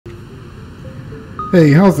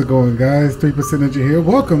Hey, how's it going, guys? 3% Ninja here.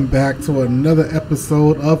 Welcome back to another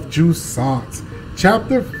episode of Jusant,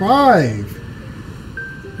 Chapter 5,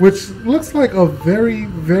 which looks like a very,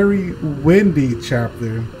 very windy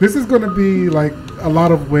chapter. This is going to be like a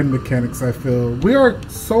lot of wind mechanics, I feel. We are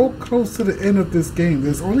so close to the end of this game.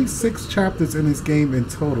 There's only 6 chapters in this game in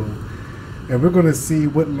total. And we're going to see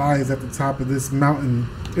what lies at the top of this mountain.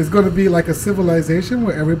 It's going to be like a civilization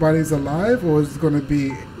where everybody's alive, or is it going to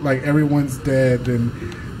be like everyone's dead and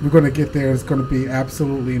we're going to get there, it's going to be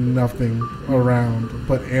absolutely nothing around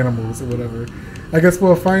but animals or whatever. I guess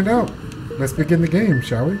we'll find out. Let's begin the game,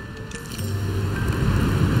 shall we?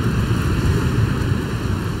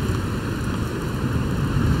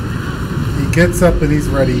 He gets up and he's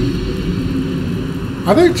ready.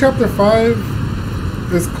 I think chapter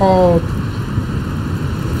 5 is called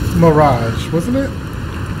Mirage, wasn't it?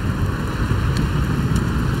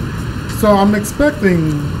 So I'm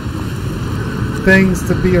expecting things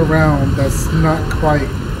to be around that's not quite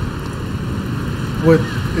what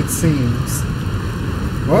it seems.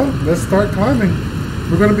 Well, let's start climbing.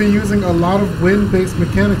 We're going to be using a lot of wind-based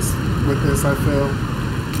mechanics with this, I feel.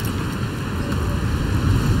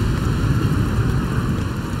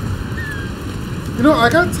 You know,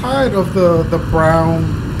 I got tired of the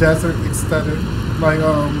brown desert aesthetic. Like,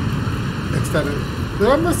 aesthetic.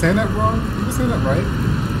 Am I saying that wrong? Am I saying that right?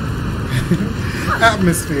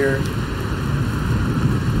 Atmosphere.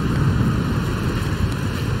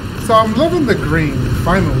 So I'm loving the green,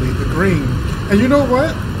 finally, the green. And you know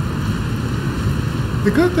what?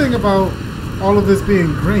 The good thing about all of this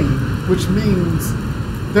being green, which means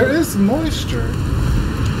there is moisture.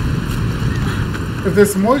 If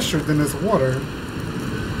there's moisture, then there's water.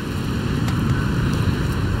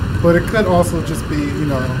 But it could also just be, you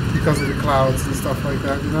know, because of the clouds and stuff like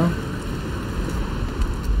that, you know?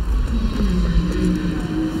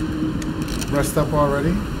 Rest up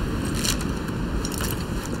already?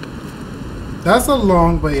 That's a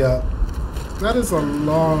long way up. That is a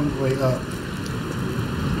long way up.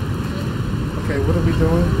 Okay, what are we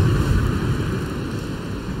doing?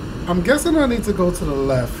 I'm guessing I need to go to the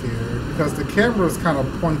left here because the camera is kind of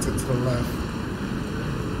pointed to the left.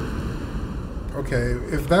 Okay,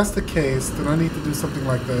 if that's the case, then I need to do something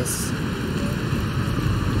like this.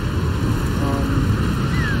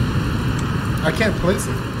 I can't place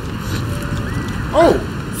it. Oh,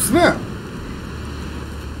 snap!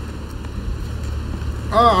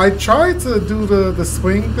 I tried to do the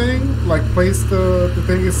swing thing, like place the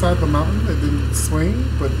thing inside the mountain and then swing,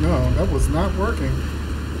 but no, that was not working.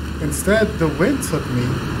 Instead, the wind took me.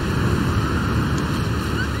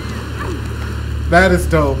 That is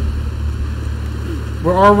dope.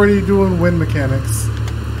 We're already doing wind mechanics.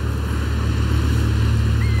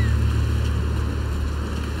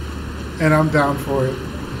 And I'm down for it.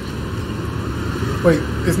 Wait,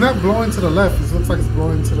 it's not blowing to the left. It looks like it's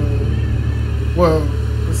blowing to the... Well,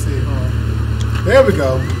 let's see. Hold on. There we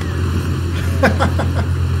go.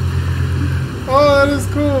 Oh, that is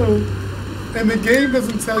cool. And the game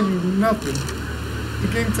doesn't tell you nothing. The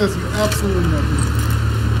game tells you absolutely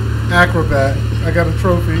nothing. Acrobat. I got a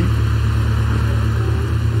trophy.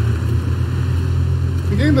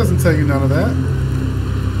 The game doesn't tell you none of that.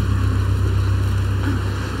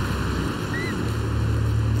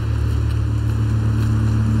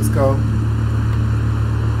 Go.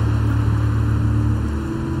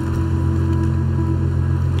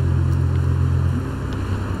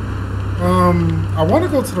 I want to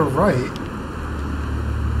go to the right.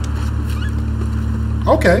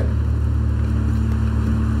 Okay.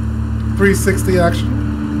 360 action.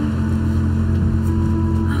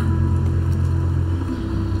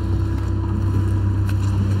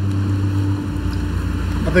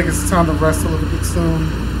 I think it's time to rest a little bit soon.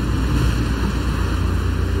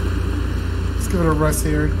 Give it a rest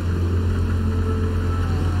here.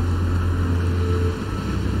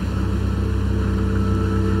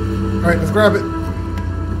 Alright, let's grab it.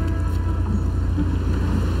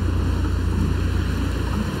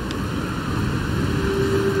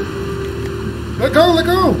 Let go, let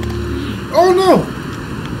go! Oh no!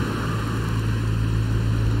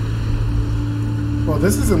 Well,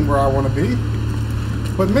 this isn't where I want to be.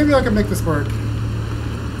 But maybe I can make this work.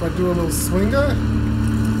 If I do a little swinger.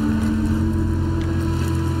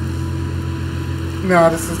 No,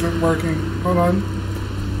 this isn't working. Hold on.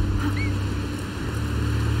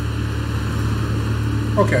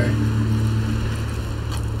 Okay.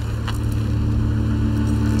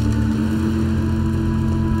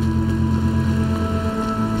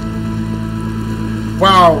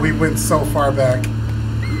 Wow, we went so far back.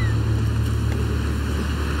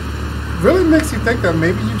 Really makes you think that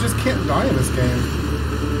maybe you just can't die in this game.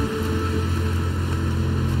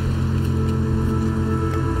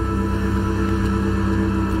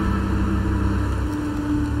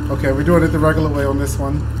 Okay, we're doing it the regular way on this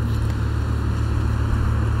one.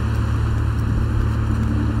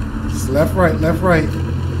 Just left, right, left, right.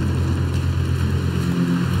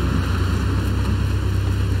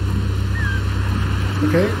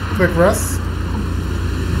 Okay, quick rest.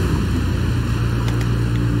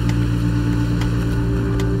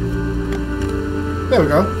 There we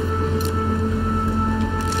go.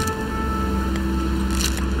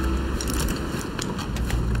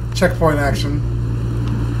 Checkpoint action.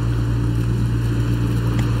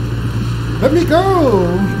 Let me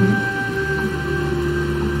go!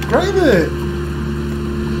 Grab it!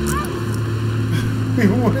 He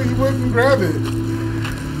wouldn't grab it.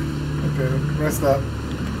 Okay, rest up.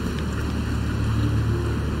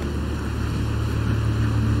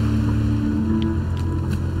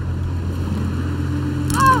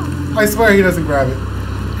 I swear he doesn't grab it.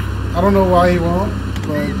 I don't know why he won't,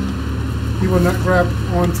 but he will not grab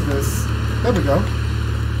onto this. There we go.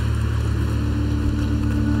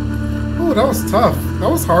 Oh, that was tough. That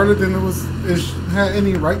was harder than it had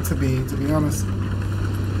any right to be honest.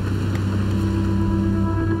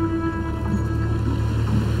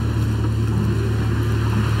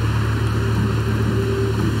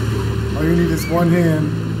 All you need is one hand.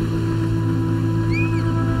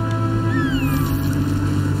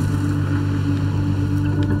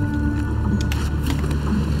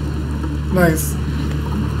 Nice.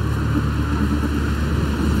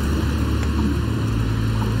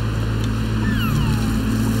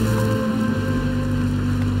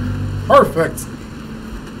 Perfect.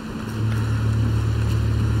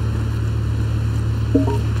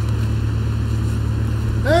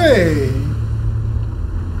 Hey!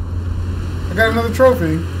 I got another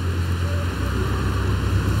trophy.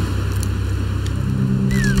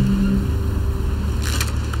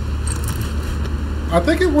 I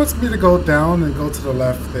think it wants me to go down and go to the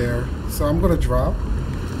left there. So I'm going to drop.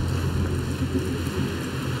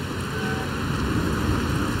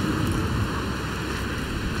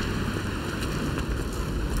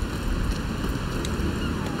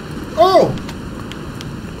 Oh!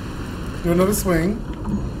 Do another swing.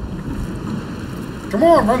 Come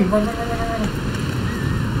on, run.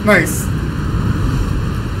 Nice.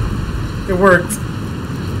 It worked.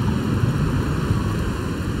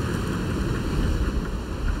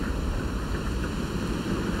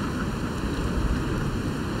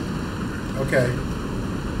 Okay.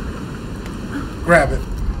 Grab it.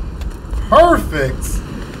 Perfect!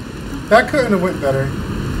 That couldn't have went better.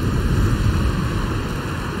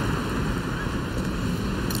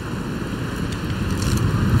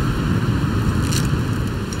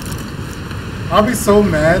 I'll be so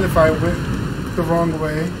mad if I went the wrong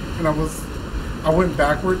way and I went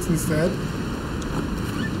backwards instead.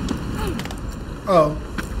 Oh.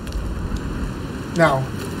 Now.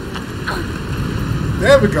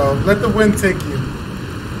 There we go. Let the wind take you.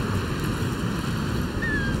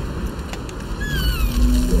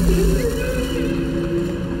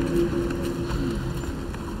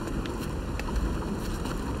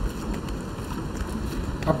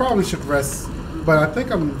 I probably should rest, but I think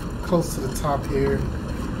I'm close to the top here.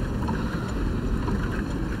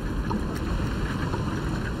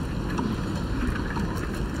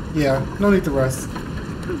 Yeah, no need to rest.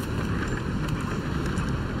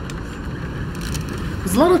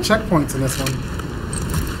 There's a lot of checkpoints in this one.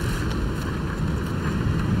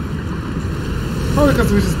 Probably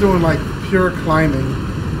because we're just doing like pure climbing.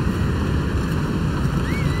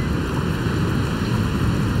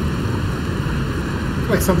 I feel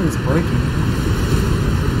like something's breaking.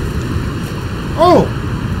 Oh!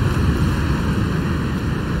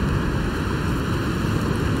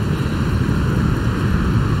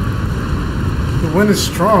 The wind is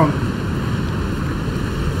strong.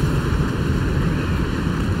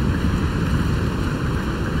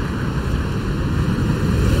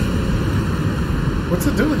 What's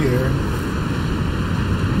it do here?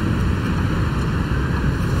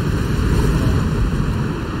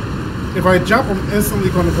 If I jump, I'm instantly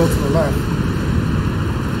going to go to the left.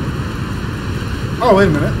 Oh, wait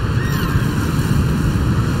a minute.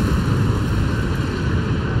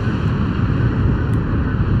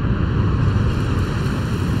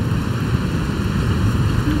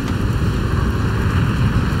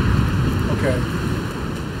 Okay.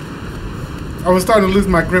 I was starting to lose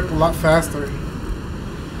my grip a lot faster.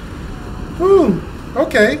 Whew,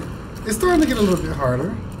 okay. It's starting to get a little bit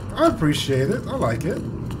harder. I appreciate it. I like it.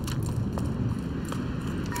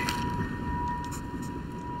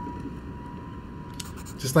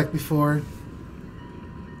 Just like before.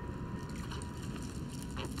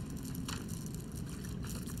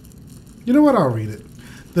 You know what? I'll read it.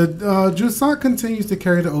 The Jusant continues to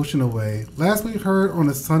carry the ocean away. Last we heard on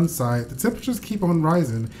the sun's side, the temperatures keep on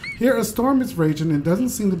rising. Here a storm is raging and doesn't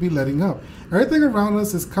seem to be letting up. Everything around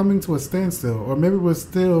us is coming to a standstill, or maybe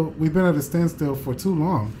we've been at a standstill for too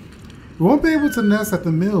long. We won't be able to nest at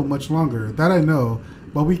the mill much longer, that I know,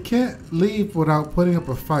 but we can't leave without putting up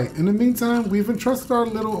a fight. In the meantime, we've entrusted our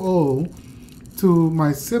little O to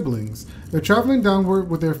my siblings. They're traveling downward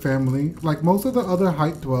with their family. Like most of the other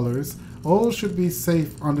height dwellers, all should be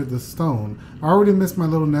safe under the stone. I already miss my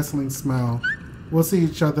little nestling smell. We'll see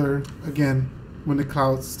each other again when the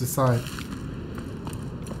clouds decide.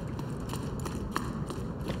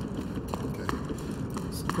 Okay,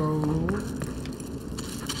 let's go.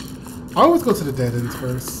 I always go to the dead ends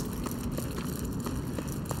first.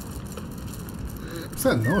 What's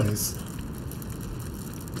that noise?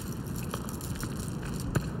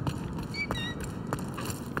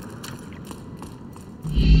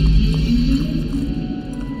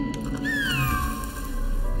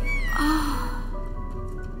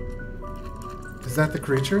 Is that the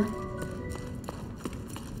creature?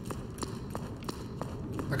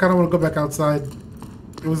 I kind of want to go back outside.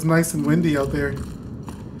 It was nice and windy out there.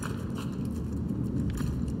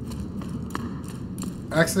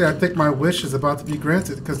 Actually, I think my wish is about to be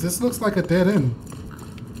granted because this looks like a dead end.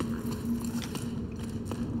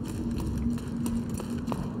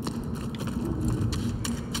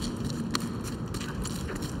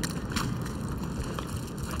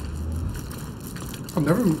 I've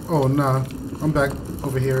never... Oh, nah. I'm back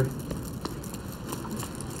over here.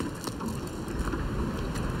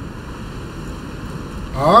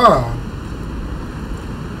 Ah.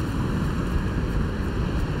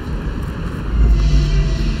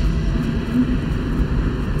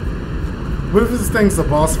 What if this thing's a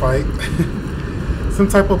boss fight? Some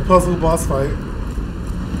type of puzzle boss fight.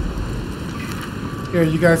 Here,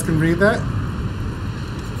 you guys can read that.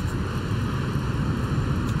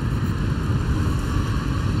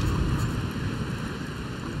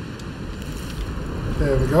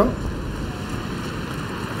 There we go.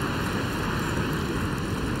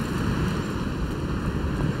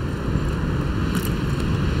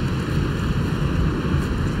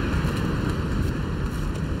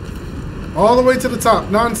 All the way to the top,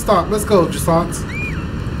 non-stop. Let's go, Jusant.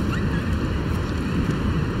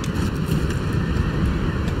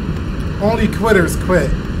 Only quitters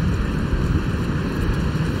quit.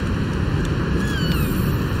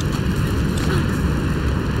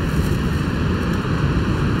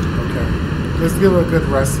 Let's give her a good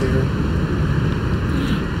rest here.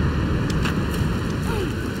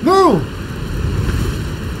 No!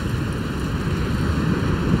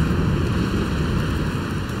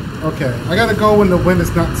 Okay, I gotta go when the wind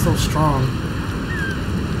is not so strong.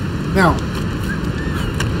 Now.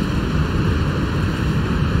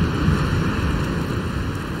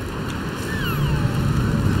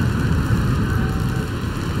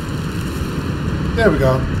 There we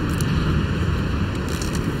go.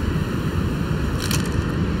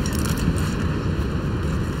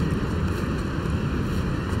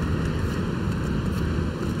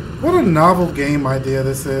 What a novel game idea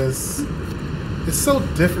this is. It's so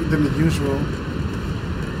different than the usual.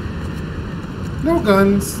 No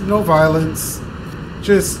guns, no violence,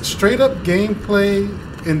 just straight up gameplay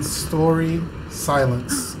and story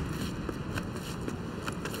silence.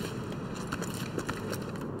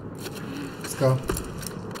 Let's go.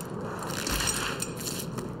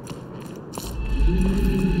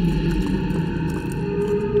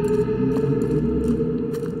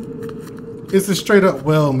 It's a straight up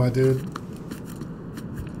well, my dude.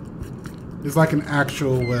 It's like an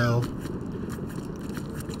actual well.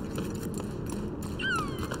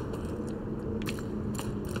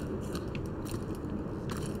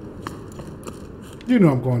 You know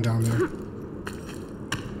I'm going down there.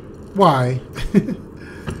 Why?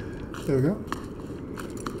 There we go.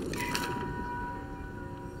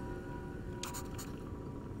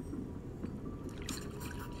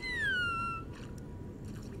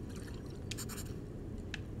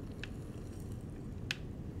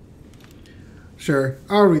 Sure,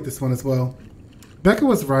 I'll read this one as well. Becca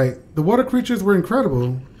was right. The water creatures were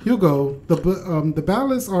incredible. Hugo, the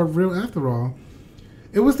ballads are real after all.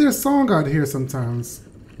 It was their song out here sometimes,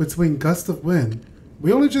 between gusts of wind.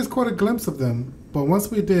 We only just caught a glimpse of them, but once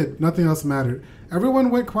we did, nothing else mattered. Everyone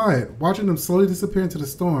went quiet, watching them slowly disappear into the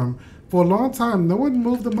storm. For a long time, no one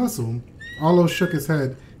moved a muscle. Arlo shook his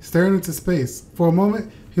head, staring into space. For a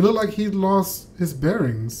moment, he looked like he'd lost his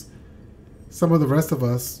bearings. Some of the rest of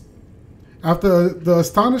us. After the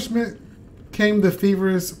astonishment came the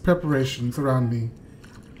feverish preparations around me.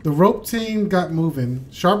 The rope team got moving,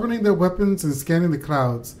 sharpening their weapons and scanning the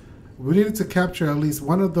clouds. We needed to capture at least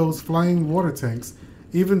one of those flying water tanks.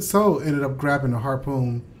 Even so, ended up grabbing a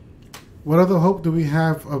harpoon. What other hope do we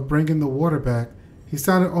have of bringing the water back? He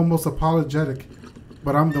sounded almost apologetic,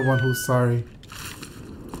 but I'm the one who's sorry.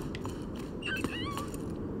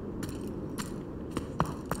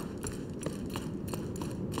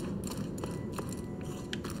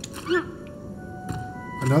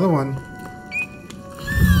 Another one.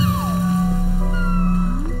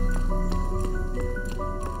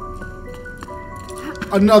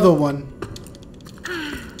 Another one.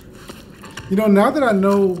 You know, now that I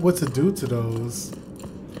know what to do to those,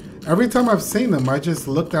 every time I've seen them, I just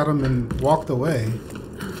looked at them and walked away.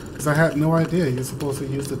 Because I had no idea you're supposed to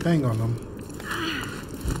use the thing on them.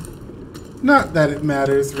 Not that it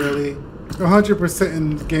matters, really. 100%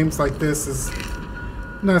 in games like this is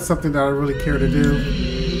not something that I really care to do.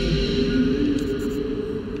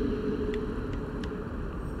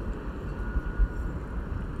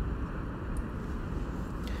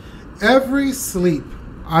 Every sleep,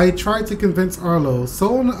 I tried to convince Arlo,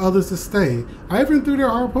 Soul, and the others to stay. I even threw their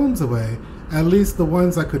harpoons away, at least the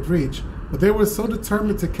ones I could reach, but they were so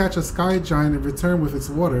determined to catch a sky giant and return with its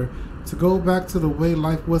water, to go back to the way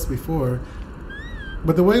life was before.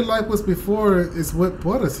 But the way life was before is what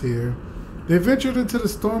brought us here. They ventured into the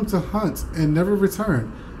storm to hunt and never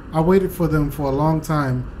returned. I waited for them for a long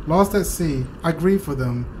time, lost at sea. I grieved for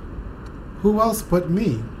them. Who else but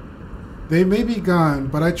me? They may be gone,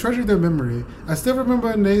 but I treasure their memory. I still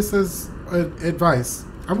remember Nasa's advice.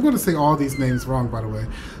 I'm going to say all these names wrong, by the way.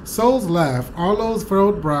 Soul's laugh, Arlo's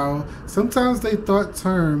furrowed brow. Sometimes their thoughts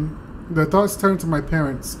turn to my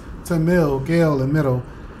parents, to Mill, Gale, and Middle.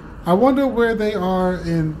 I wonder where they are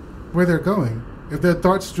and where they're going. If their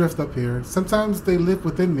thoughts drift up here. Sometimes they live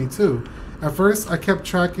within me, too. At first, I kept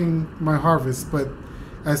tracking my harvest, but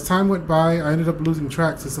as time went by, I ended up losing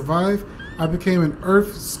track. To survive, I became an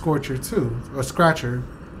earth scorcher too, or scratcher.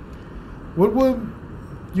 What would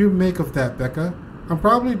you make of that, Becca? I'm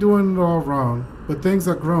probably doing it all wrong, but things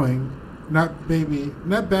are growing. Not baby.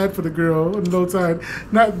 Not bad for the girl. No time.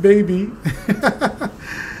 Not baby.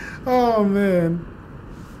 Oh, man.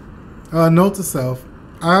 Note to self.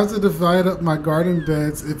 I have to divide up my garden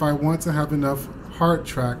beds if I want to have enough heart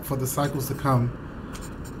track for the cycles to come.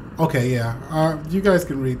 Okay, yeah. You guys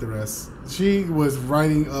can read the rest. She was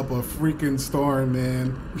writing up a freaking storm,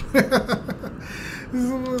 man.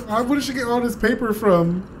 Where did she get all this paper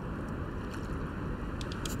from?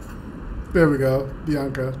 There we go,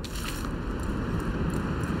 Bianca.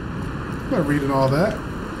 I'm not reading all that.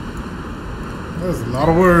 That's a lot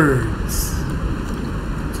of words.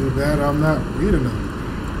 Too bad I'm not reading them.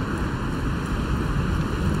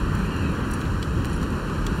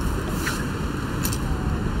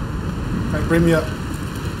 All right, bring me up.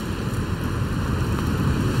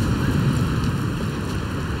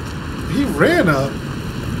 He ran up.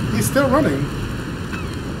 He's still running.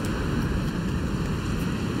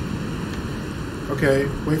 Okay,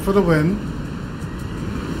 wait for the wind.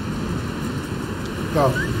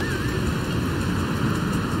 Go.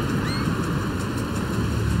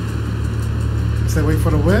 Say wait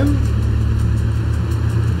for the wind.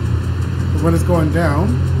 The wind is going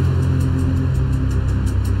down.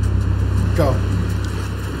 Go.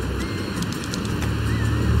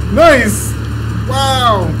 Nice!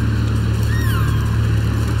 Wow!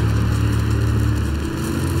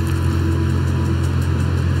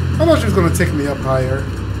 I thought she was going to take me up higher.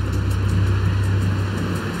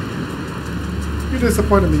 You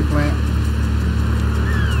disappointed me, plant.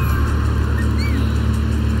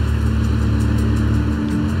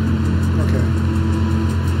 Okay.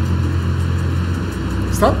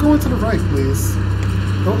 Stop going to the right, please.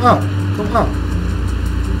 Go up. Go up.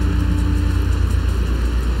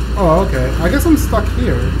 Oh, okay. I guess I'm stuck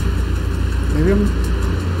here. Maybe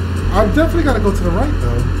I've definitely got to go to the right,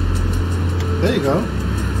 though. There you go.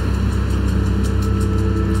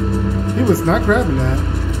 He was not grabbing that.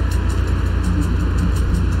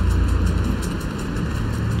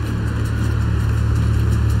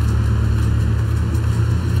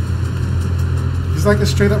 He's like a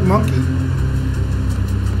straight up monkey.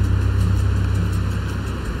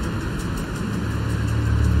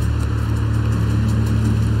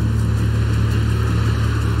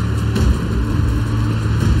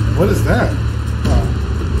 What is that?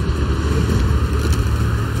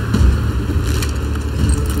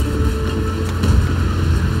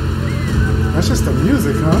 That's just the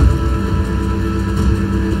music, huh?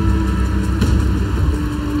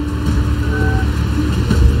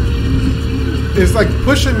 It's like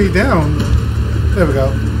pushing me down. There we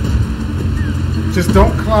go. Just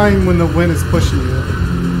don't climb when the wind is pushing you.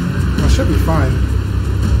 I should be fine.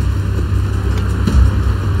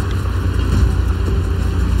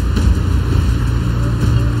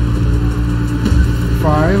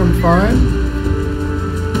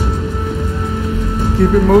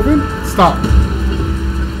 it moving? Stop.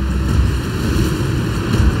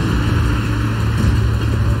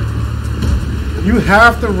 You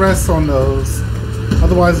have to rest on those.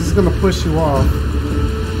 Otherwise, it's going to push you off.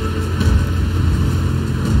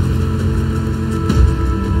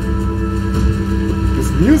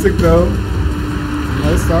 It's music, though.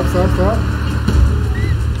 Alright, stop, stop, stop.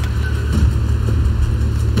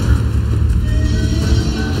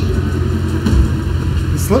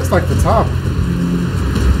 This looks like the top.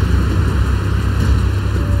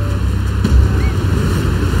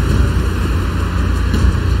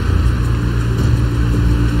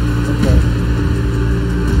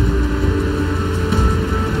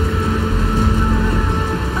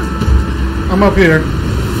 I'm up here.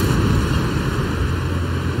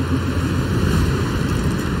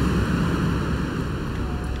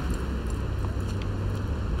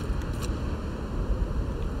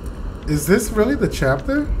 Is this really the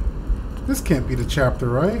chapter? This can't be the chapter,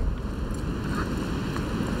 right?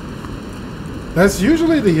 That's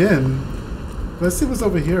usually the end. Let's see what's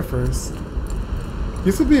over here first.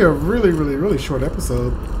 This would be a really, really, really short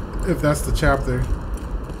episode if that's the chapter.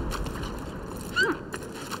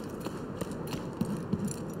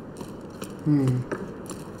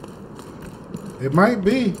 It might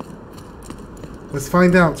be. Let's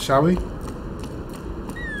find out, shall we?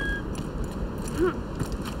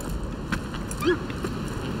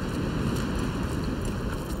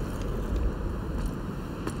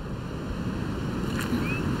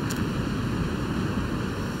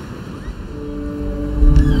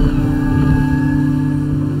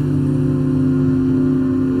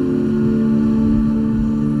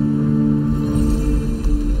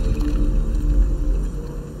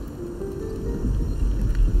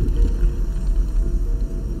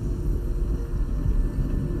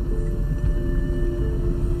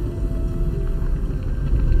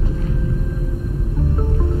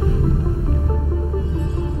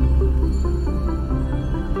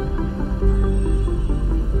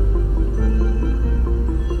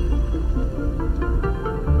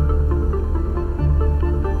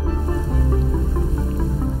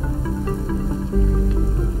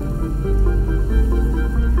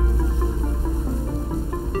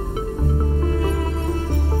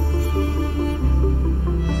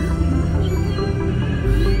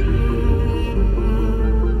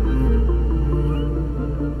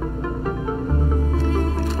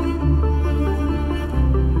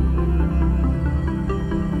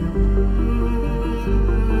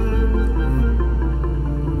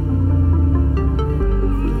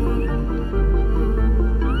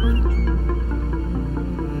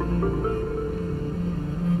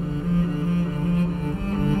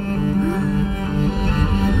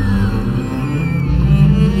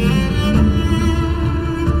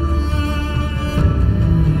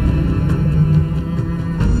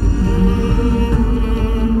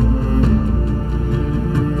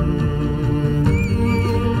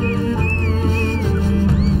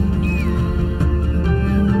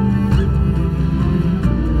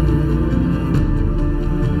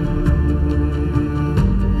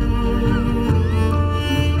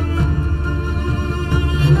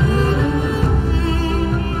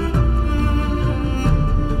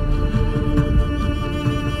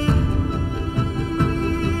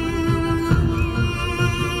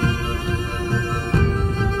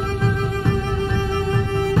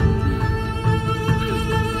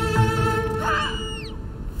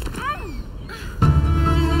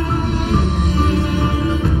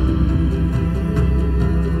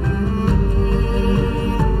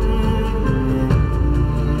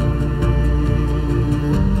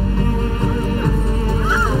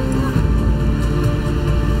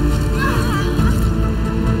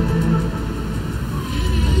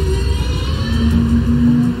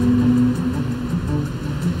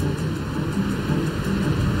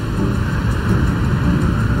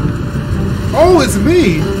 It's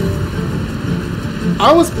me.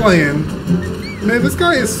 I was playing. Man, this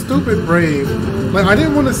guy is stupid brave. Like, I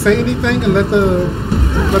didn't want to say anything and let the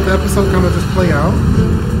episode kind of just play out.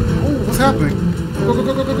 Oh, what's happening? Go, go,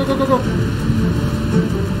 go, go, go, go, go, go.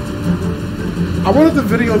 I wanted the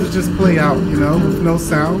video to just play out, you know, with no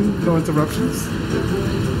sound, no interruptions.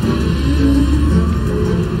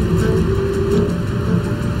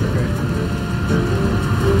 Okay.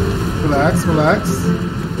 Relax, relax.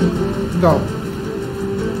 Go.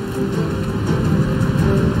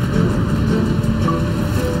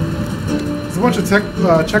 There's a bunch of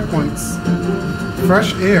checkpoints.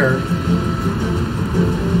 Fresh air.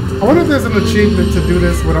 I wonder if there's an achievement to do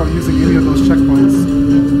this without using any of those checkpoints.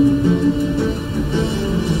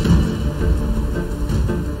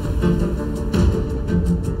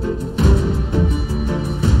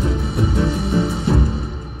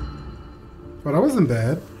 Well, that wasn't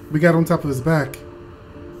bad. We got on top of his back.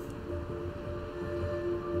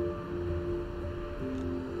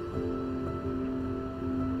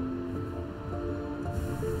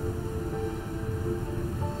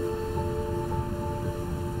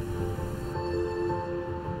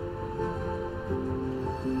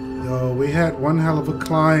 Yo, we had one hell of a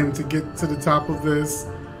climb to get to the top of this.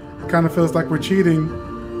 It kind of feels like we're cheating.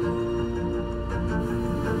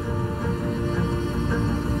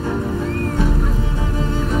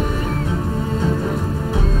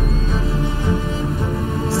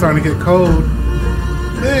 Starting to get cold.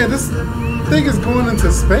 Man, this thing is going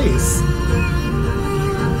into space.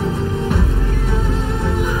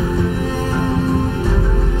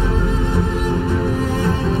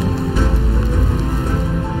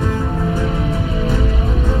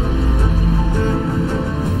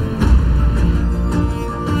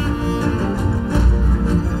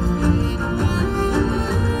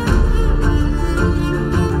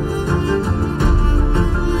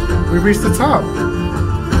 We reached the top.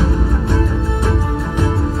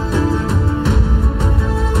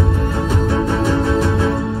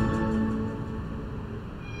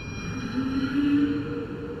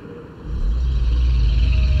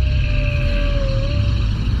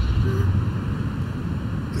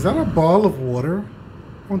 Is that a ball of water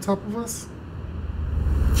on top of us?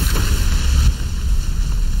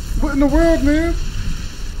 What in the world, man?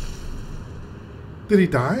 Did he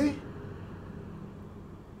die?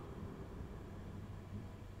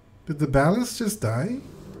 Did the ballast just die?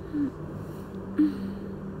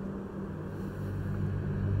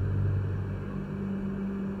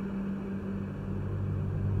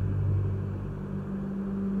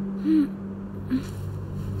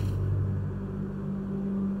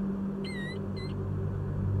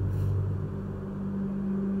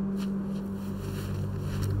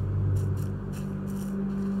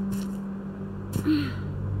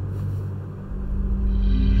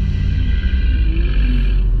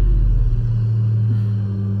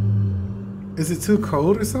 Is it too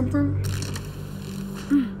cold or something?